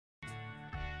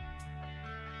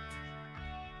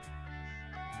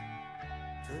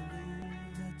The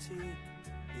lunatic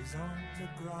is on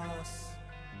the grass.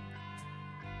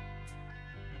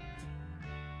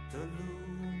 The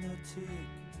lunatic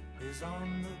is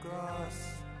on the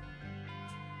grass.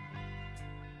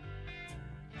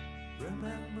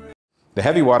 Remember. The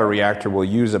heavy water reactor will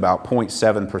use about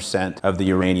 0.7% of the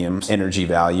uranium's energy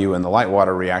value, and the light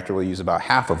water reactor will use about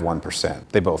half of 1%.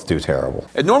 They both do terrible.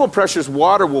 At normal pressures,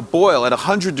 water will boil at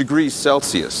 100 degrees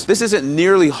Celsius. This isn't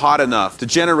nearly hot enough to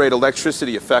generate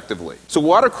electricity effectively. So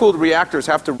water-cooled reactors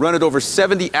have to run at over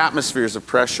 70 atmospheres of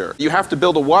pressure. You have to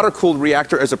build a water-cooled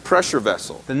reactor as a pressure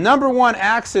vessel. The number one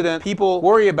accident people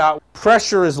worry about,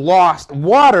 pressure is lost.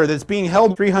 Water that's being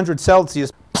held 300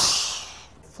 Celsius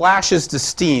flashes to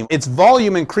steam. Its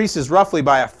volume increases roughly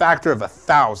by a factor of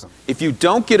 1,000. If you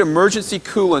don't get emergency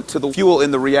coolant to the fuel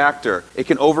in the reactor, it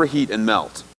can overheat and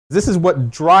melt. This is what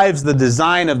drives the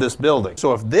design of this building.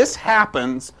 So if this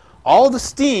happens, all the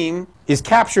steam is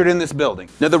captured in this building.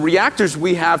 Now the reactors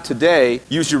we have today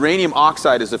use uranium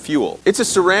oxide as a fuel. It's a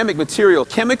ceramic material,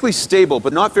 chemically stable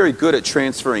but not very good at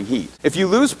transferring heat. If you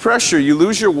lose pressure, you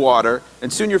lose your water,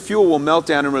 and soon your fuel will melt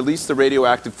down and release the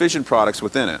radioactive fission products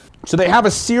within it. So they have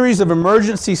a series of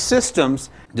emergency systems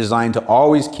designed to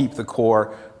always keep the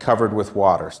core covered with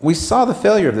water. We saw the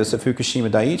failure of this at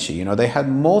Fukushima Daiichi. You know, they had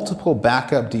multiple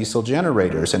backup diesel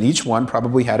generators, and each one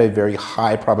probably had a very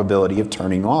high probability of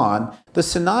turning on. The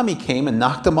tsunami came and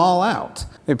knocked them all out.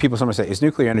 And people sometimes say, is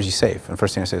nuclear energy safe? And the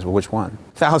first thing I say is, well, which one?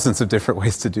 Thousands of different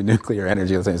ways to do nuclear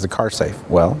energy. Is the car safe?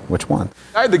 Well, which one?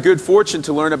 I had the good fortune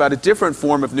to learn about a different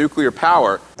form of nuclear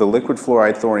power. The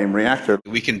liquid-fluoride thorium reactor.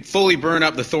 We can fully burn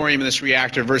up the thorium in this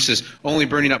reactor versus only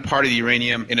burning up part of the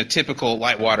uranium in a typical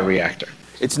light water reactor.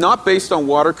 It's not based on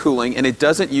water cooling, and it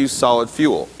doesn't use solid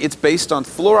fuel. It's based on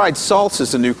fluoride salts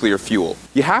as a nuclear fuel.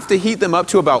 You have to heat them up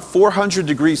to about 400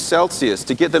 degrees Celsius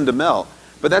to get them to melt,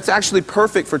 but that's actually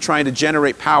perfect for trying to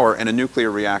generate power in a nuclear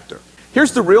reactor.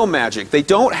 Here's the real magic. They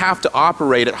don't have to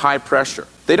operate at high pressure.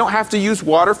 They don't have to use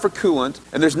water for coolant,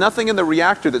 and there's nothing in the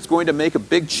reactor that's going to make a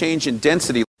big change in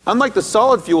density. Unlike the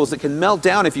solid fuels that can melt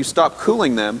down if you stop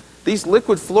cooling them, these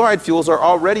liquid fluoride fuels are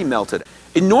already melted.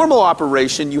 In normal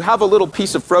operation, you have a little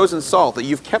piece of frozen salt that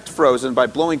you've kept frozen by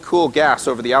blowing cool gas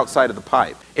over the outside of the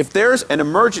pipe. If there's an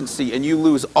emergency and you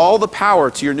lose all the power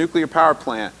to your nuclear power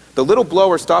plant, the little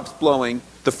blower stops blowing,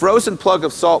 the frozen plug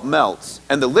of salt melts,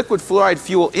 and the liquid fluoride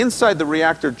fuel inside the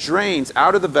reactor drains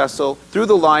out of the vessel, through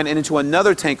the line, and into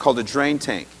another tank called a drain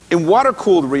tank. In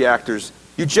water-cooled reactors,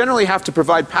 you generally have to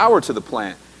provide power to the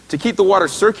plant to keep the water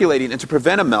circulating and to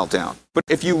prevent a meltdown. But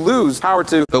if you lose power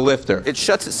to the lifter, it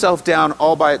shuts itself down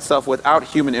all by itself without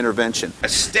human intervention. A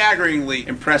staggeringly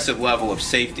impressive level of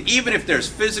safety, even if there's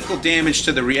physical damage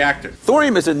to the reactor.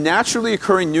 Thorium is a naturally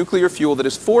occurring nuclear fuel that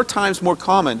is 4 times more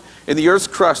common in the Earth's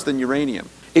crust than uranium.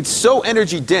 It's so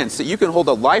energy dense that you can hold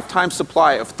a lifetime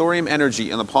supply of thorium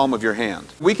energy in the palm of your hand.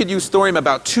 We could use thorium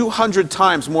about 200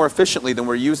 times more efficiently than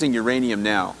we're using uranium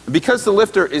now. Because the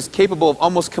lifter is capable of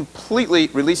almost completely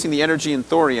releasing the energy in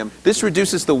thorium, this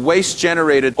reduces the waste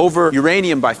generated over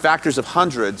uranium by factors of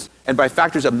hundreds and by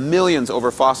factors of millions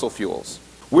over fossil fuels.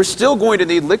 We're still going to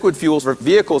need liquid fuels for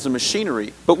vehicles and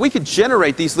machinery, but we could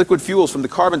generate these liquid fuels from the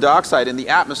carbon dioxide in the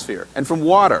atmosphere and from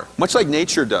water, much like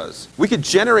nature does. We could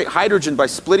generate hydrogen by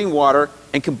splitting water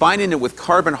and combining it with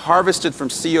carbon harvested from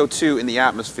CO2 in the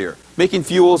atmosphere, making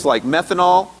fuels like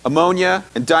methanol, ammonia,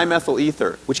 and dimethyl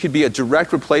ether, which could be a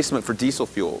direct replacement for diesel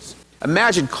fuels.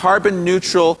 Imagine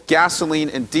carbon-neutral gasoline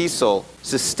and diesel,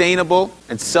 sustainable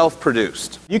and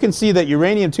self-produced. You can see that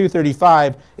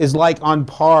uranium-235 is like on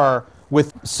par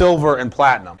with silver and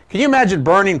platinum. Can you imagine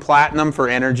burning platinum for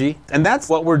energy? And that's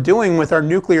what we're doing with our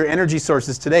nuclear energy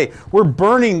sources today. We're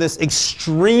burning this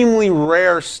extremely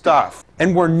rare stuff,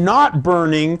 and we're not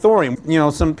burning thorium. You know,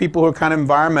 some people who are kind of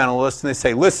environmentalists, and they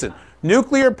say, listen,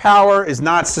 nuclear power is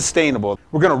not sustainable.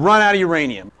 We're going to run out of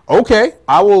uranium. Okay,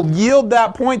 I will yield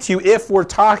that point to you if we're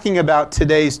talking about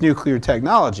today's nuclear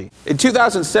technology. In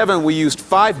 2007, we used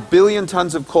 5 billion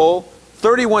tons of coal,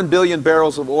 31 billion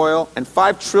barrels of oil, and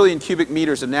 5 trillion cubic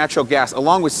meters of natural gas,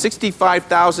 along with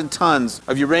 65,000 tons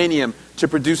of uranium to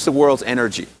produce the world's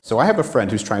energy. So I have a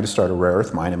friend who's trying to start a rare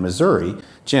earth mine in Missouri.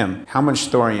 Jim, how much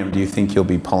thorium do you think you'll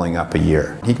be pulling up a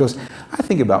year? He goes, I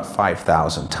think about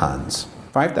 5,000 tons.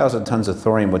 5,000 tons of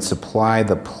thorium would supply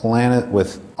the planet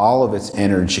with all of its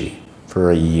energy for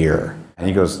a year. And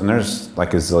he goes, and there's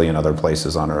like a zillion other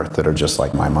places on Earth that are just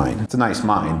like my mine. It's a nice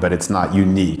mine, but it's not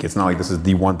unique. It's not like this is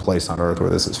the one place on Earth where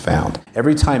this is found.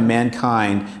 Every time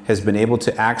mankind has been able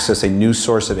to access a new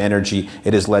source of energy,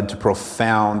 it has led to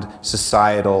profound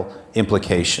societal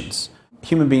implications.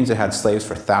 Human beings have had slaves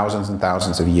for thousands and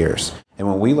thousands of years. And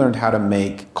when we learned how to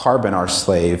make carbon our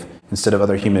slave instead of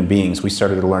other human beings, we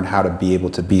started to learn how to be able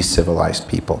to be civilized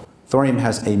people. Thorium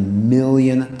has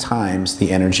 1,000,000 times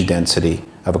the energy density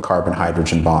of a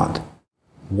carbon-hydrogen bond.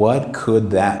 What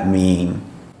could that mean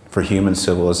for human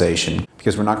civilization?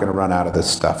 Because we're not going to run out of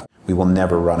this stuff. We will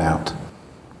never run out.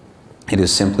 It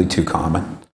is simply too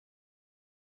common.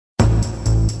 Are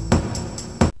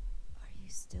you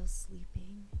still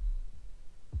sleeping?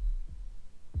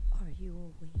 Are you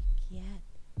awake yet?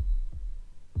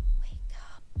 Wake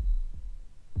up.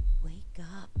 Wake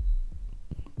up.